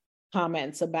Blow's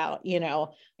comments about,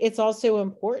 it's also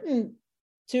important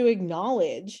to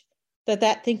acknowledge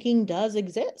that thinking does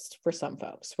exist for some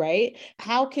folks, right?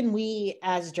 How can we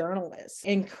as journalists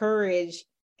encourage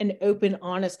an open,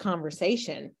 honest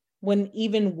conversation when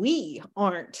even we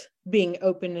aren't being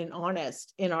open and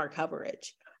honest in our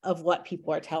coverage of what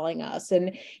people are telling us?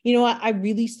 And, I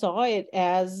really saw it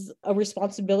as a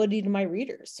responsibility to my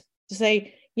readers to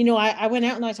say, I went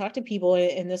out and I talked to people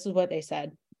and this is what they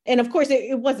said. And of course,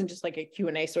 it wasn't just like a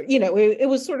Q&A story, it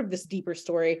was sort of this deeper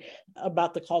story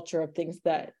about the culture of things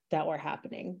that were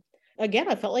happening. Again,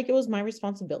 I felt like it was my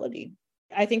responsibility.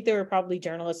 I think there were probably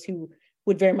journalists who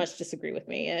would very much disagree with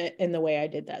me in the way I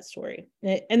did that story.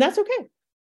 And that's okay.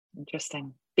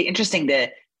 Interesting. Be interesting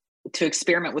to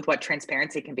experiment with what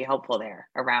transparency can be helpful there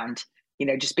around,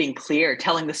 just being clear,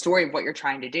 telling the story of what you're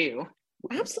trying to do.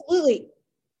 Absolutely.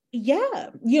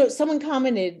 Yeah. Someone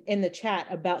commented in the chat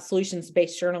about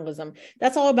solutions-based journalism.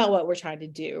 That's all about what we're trying to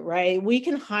do, right? We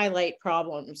can highlight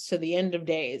problems to the end of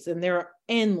days, and there are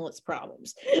endless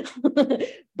problems.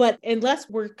 But unless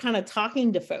we're kind of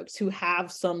talking to folks who have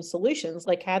some solutions,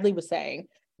 like Hadley was saying,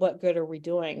 what good are we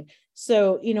doing?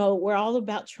 So, we're all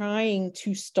about trying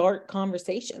to start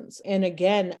conversations. And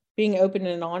again, being open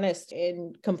and honest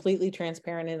and completely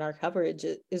transparent in our coverage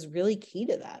is really key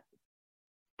to that.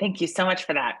 Thank you so much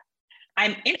for that.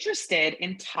 I'm interested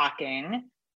in talking.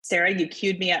 Sarah, you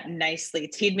teed me up nicely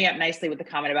with the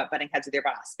comment about butting heads with your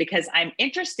boss, because I'm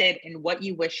interested in what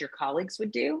you wish your colleagues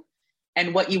would do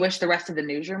and what you wish the rest of the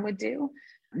newsroom would do.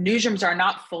 Newsrooms are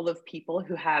not full of people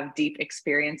who have deep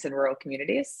experience in rural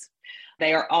communities.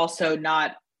 They are also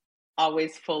not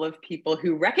always full of people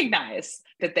who recognize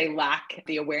that they lack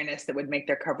the awareness that would make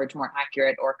their coverage more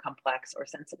accurate or complex or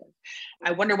sensitive.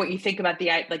 I wonder what you think about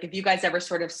like if you guys ever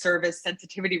sort of serve as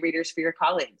sensitivity readers for your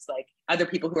colleagues, like other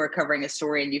people who are covering a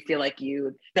story, and you feel like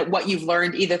that what you've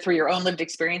learned either through your own lived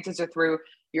experiences or through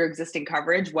your existing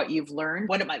coverage, what you've learned,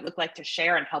 what it might look like to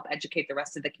share and help educate the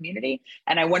rest of the community.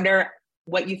 And I wonder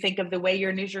what you think of the way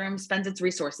your newsroom spends its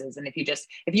resources. And if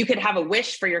you could have a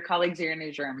wish for your colleagues in your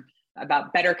newsroom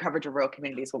about better coverage of rural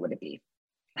communities, what would it be?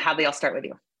 Hadley, I'll start with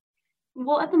you.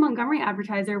 Well, at the Montgomery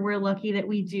Advertiser, we're lucky that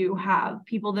we do have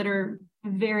people that are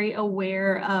very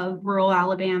aware of rural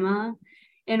Alabama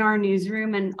in our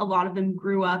newsroom, and a lot of them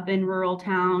grew up in rural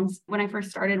towns. When I first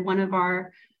started, one of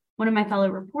my fellow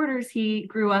reporters, he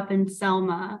grew up in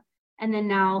Selma and then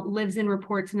now lives and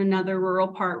reports in another rural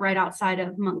part right outside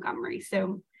of Montgomery.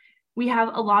 So we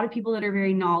have a lot of people that are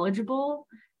very knowledgeable.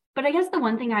 But I guess the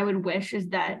one thing I would wish is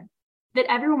that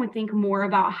everyone would think more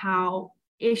about how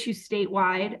issues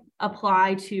statewide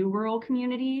apply to rural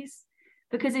communities,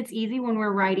 because it's easy when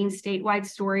we're writing statewide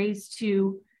stories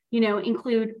to,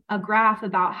 include a graph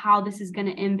about how this is going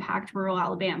to impact rural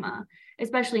Alabama,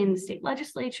 especially in the state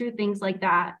legislature, things like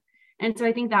that. And so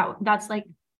I think that's like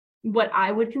what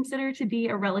I would consider to be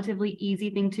a relatively easy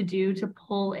thing to do to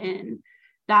pull in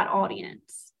that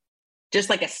audience. Just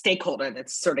like a stakeholder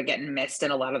that's sort of getting missed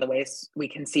in a lot of the ways we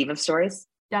conceive of stories.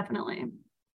 Definitely.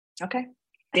 Okay.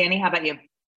 Danny, how about you?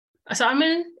 So I'm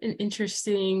in an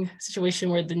interesting situation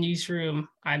where the newsroom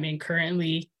I'm in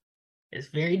currently is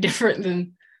very different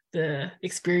than the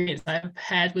experience I've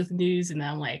had with news. And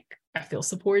I'm like, I feel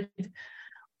supported.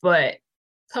 But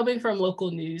coming from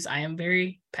local news, I am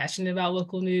very passionate about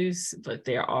local news, but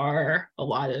there are a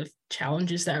lot of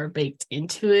challenges that are baked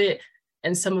into it.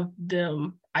 And some of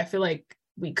them, I feel like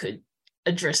we could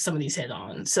address some of these head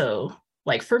on. So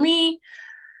like for me,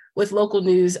 with local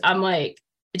news, I'm like,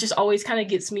 it just always kind of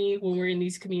gets me when we're in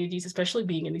these communities, especially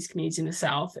being in these communities in the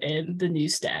South, and the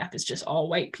news staff is just all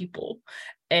white people.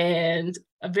 And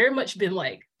I've very much been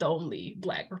like the only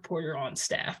Black reporter on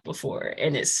staff before.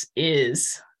 And it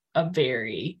is a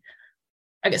very,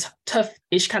 I guess,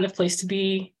 tough-ish kind of place to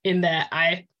be, in that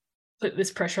I put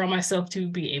this pressure on myself to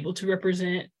be able to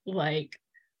represent like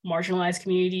marginalized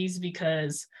communities,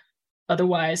 because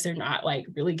otherwise they're not like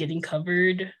really getting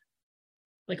covered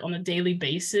like on a daily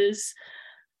basis.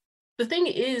 The thing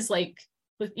is, like,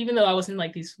 even though I was in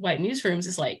like these white newsrooms,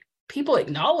 it's like people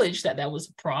acknowledged that was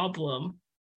a problem,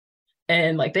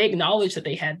 and like they acknowledged that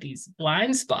they had these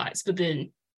blind spots, but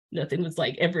then nothing was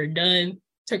like ever done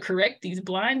to correct these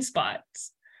blind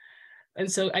spots. And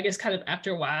so I guess kind of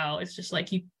after a while, it's just like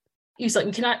it's like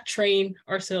we cannot train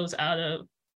ourselves out of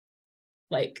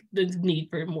like the need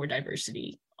for more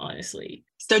diversity, honestly.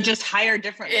 So just hire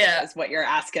differently is what you're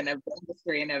asking of the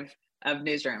industry and of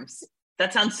newsrooms.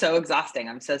 That sounds so exhausting.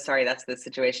 I'm so sorry that's the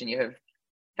situation you have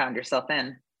found yourself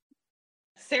in.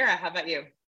 Sarah, how about you?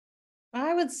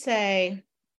 I would say,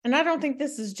 and I don't think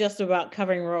this is just about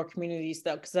covering rural communities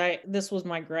though, because this was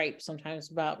my gripe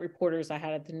sometimes about reporters I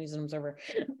had at the News and Observer,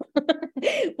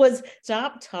 was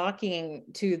stop talking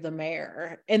to the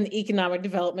mayor and the economic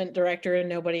development director and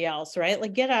nobody else, right?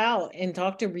 Like get out and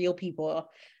talk to real people.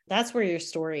 That's where your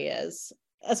story is.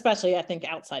 Especially, I think,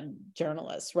 outside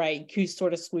journalists, right? Who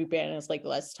sort of swoop in and it's like,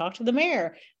 let's talk to the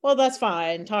mayor. Well, that's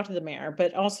fine. Talk to the mayor.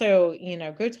 But also,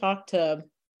 go talk to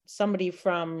somebody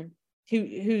from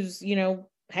who's,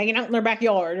 hanging out in their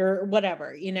backyard or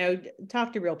whatever,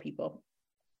 talk to real people.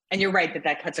 And you're right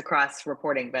that cuts across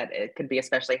reporting, but it could be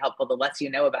especially helpful the less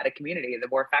you know about a community, the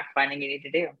more fact finding you need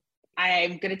to do.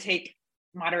 I'm going to take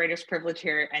moderator's privilege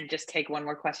here and just take one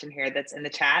more question here that's in the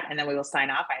chat, and then we will sign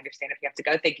off. I understand if you have to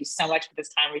go. Thank you so much for this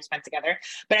time we've spent together.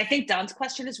 But I think Don's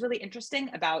question is really interesting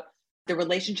about the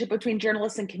relationship between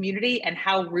journalists and community, and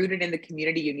how rooted in the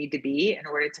community you need to be in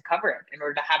order to cover it, in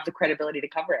order to have the credibility to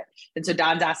cover it. And so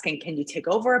Don's asking, can you take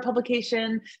over a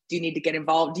publication? Do you need to get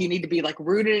involved? Do you need to be like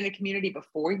rooted in a community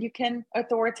before you can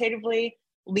authoritatively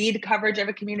lead coverage of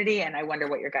a community? And I wonder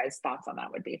what your guys' thoughts on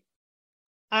that would be.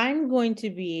 I'm going to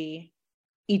be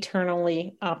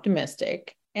eternally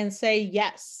optimistic and say,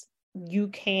 yes, you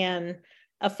can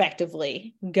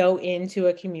effectively go into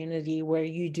a community where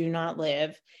you do not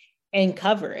live and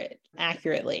cover it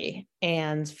accurately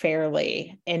and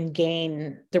fairly and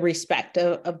gain the respect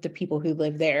of the people who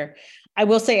live there. I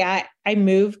will say I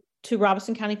moved to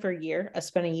Robeson County for a year. I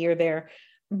spent a year there,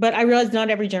 but I realized not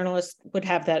every journalist would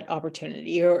have that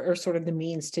opportunity or sort of the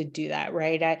means to do that,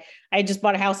 right? I just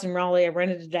bought a house in Raleigh. I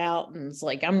rented it out and it's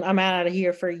like, I'm out of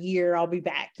here for a year. I'll be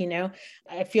back,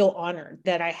 I feel honored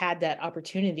that I had that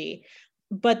opportunity.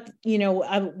 But,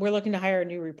 we're looking to hire a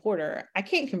new reporter. I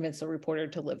can't convince a reporter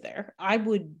to live there. I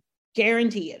would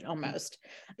guarantee it almost.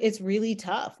 It's really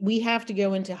tough. We have to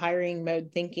go into hiring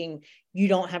mode thinking you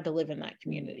don't have to live in that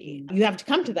community. You have to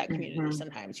come to that community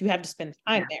sometimes. You have to spend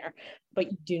time there,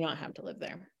 but you do not have to live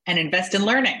there. And invest in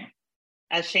learning.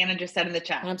 As Shannon just said in the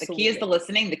chat, Absolutely. The key is the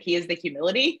listening. The key is the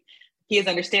humility. The key is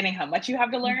understanding how much you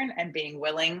have to learn and being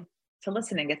willing to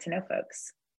listen and get to know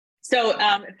folks. So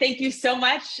thank you so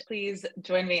much. Please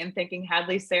join me in thanking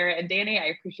Hadley, Sarah, and Danny. I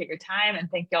appreciate your time and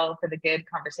thank y'all for the good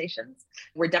conversations.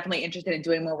 We're definitely interested in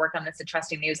doing more work on this at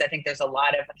Trusting News. I think there's a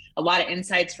lot of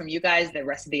insights from you guys the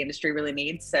rest of the industry really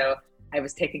needs. So I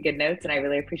was taking good notes and I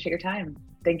really appreciate your time.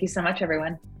 Thank you so much,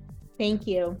 everyone. Thank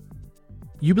you.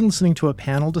 You've been listening to a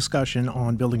panel discussion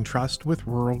on building trust with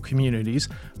rural communities,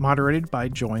 moderated by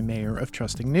Joy Mayer of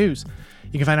Trusting News.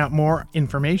 You can find out more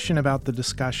information about the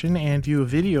discussion and view a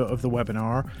video of the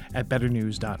webinar at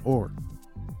betternews.org.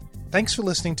 Thanks for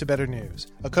listening to Better News,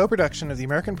 a co-production of the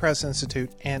American Press Institute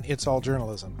and It's All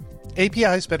Journalism.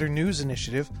 API's Better News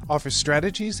initiative offers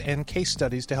strategies and case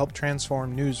studies to help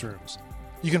transform newsrooms.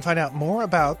 You can find out more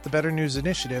about the Better News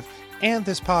initiative and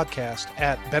this podcast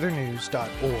at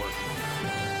betternews.org.